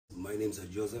My name's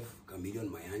Joseph Chameleone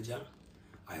Mayanja.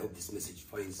 I hope this message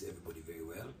finds everybody very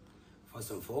well.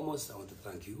 First and foremost, I want to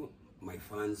thank you, my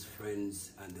fans,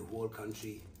 friends, and the whole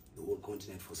country, the whole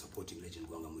continent for supporting Legend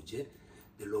Gwanga Muje,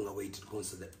 the long-awaited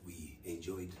concert that we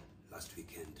enjoyed last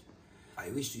weekend. I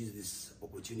wish to use this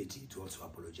opportunity to also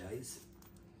apologize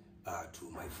to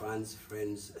my fans,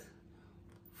 friends,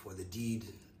 for the deed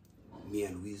me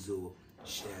and Weasel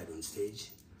shared on stage.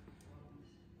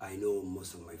 I know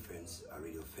most of my friends are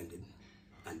really offended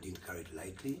and didn't carry it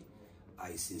lightly.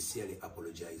 I sincerely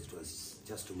apologize. It was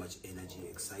just too much energy,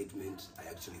 excitement. I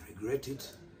actually regret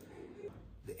it.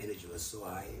 The energy was so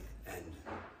high and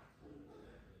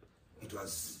it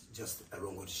was just a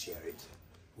wrong way to share it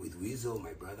with Weasel,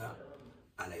 my brother,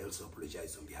 and I also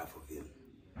apologize on behalf of him.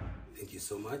 Thank you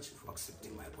so much for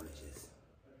accepting my apologies.